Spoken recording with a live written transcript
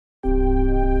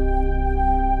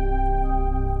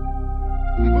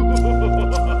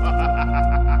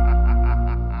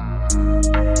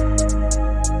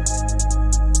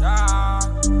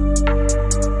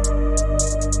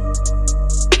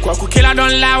Kwaku Killa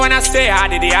don't lie when I say I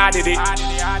did it.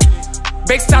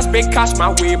 Big stars, big cash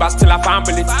my way, but still I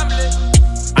fumbled it.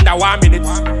 Under 1 minute,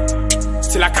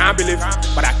 still I can't believe.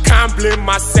 But I can't blame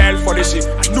myself for this shit.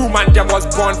 I knew mandem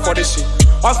was born for this shit.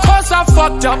 Of course I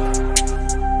fucked up.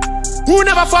 Who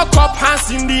never fuck up?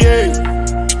 Hands in the air.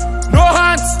 No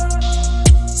hands.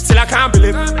 Still I can't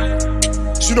believe.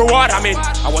 You know what I mean?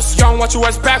 I was young, what you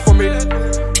expect from me?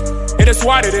 It is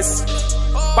what it is.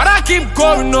 But I keep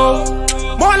going, no.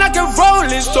 More like a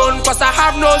rolling stone, cause I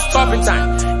have no stopping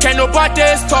time. Can't nobody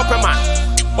stop a man.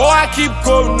 Oh, I keep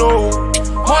going, no.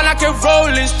 More like a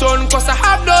rolling stone, cause I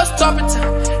have no stopping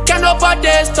time. Can't nobody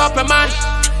stop a man.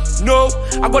 No,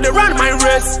 I'm gonna run my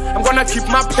race. I'm gonna keep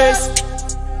my pace.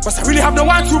 Cause I really have no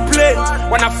one to play.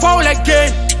 When I fall again,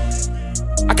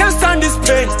 I can't stand this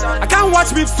pain. I can't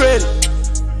watch me fail.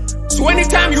 So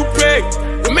anytime you pray,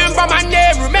 remember my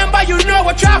name, remember you know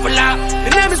a traveler.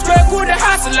 The name is Kwaku the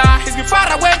hustler. He's been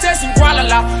far away chasing Kuala.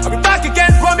 I'll be back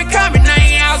again from me coming.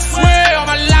 I swear on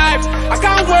my life, I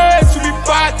can't wait to be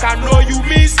back. I know you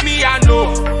miss me, I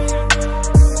know.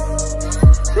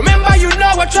 Remember you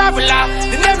know a traveler.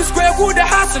 The name is Kwaku the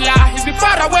hustler. He's been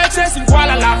far away chasing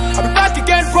Kuala. I'll be back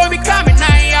again from me coming.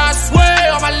 I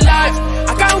swear on my life,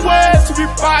 I can't wait to be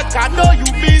back. I know you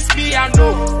miss me, I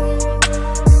know.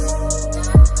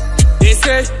 They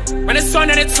say, when it's on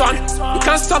and it's on, you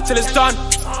can't stop till it's done.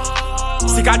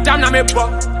 See, goddamn, I'm a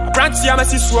buck. I branch here, I'm a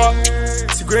swap.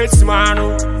 It's a great man,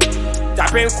 oh.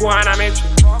 Tapping Kwana, I'm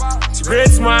it's a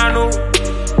great man, oh.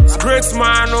 It's a great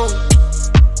man, oh.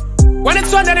 When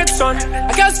it's on and it's on,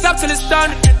 I can't stop till it's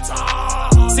done.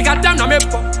 See, goddamn, I'm a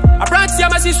buck. I branch here,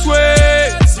 I'm a swap.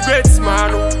 It's a great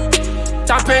man, oh.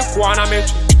 Tapping Kwana, I'm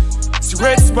it's a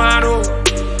great man, oh.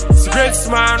 It's a great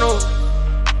man, oh.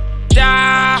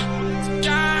 Yeah.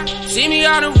 See me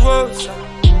on the road,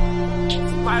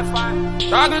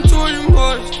 talking to you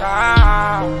most.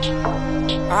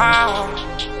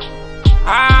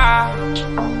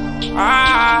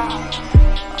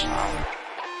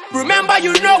 Remember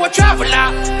you know a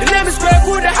traveler. The name is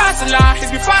Kwaku the hustler.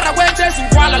 He's been far away chasing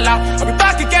Kuala. I'll be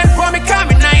back again from me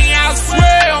coming. I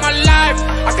swear on my life,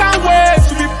 I can't wait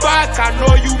to be back. I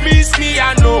know you miss me,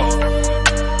 I know.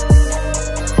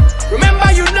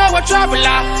 Remember you know a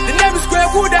traveler. The name is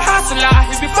Kwaku the hustler.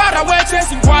 He's been far away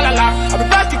chasing Kuala. I'll be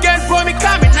back again from me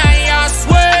coming. I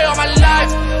swear on my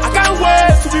life, I can't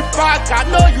wait to be back. I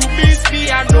know you miss me,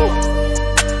 I know.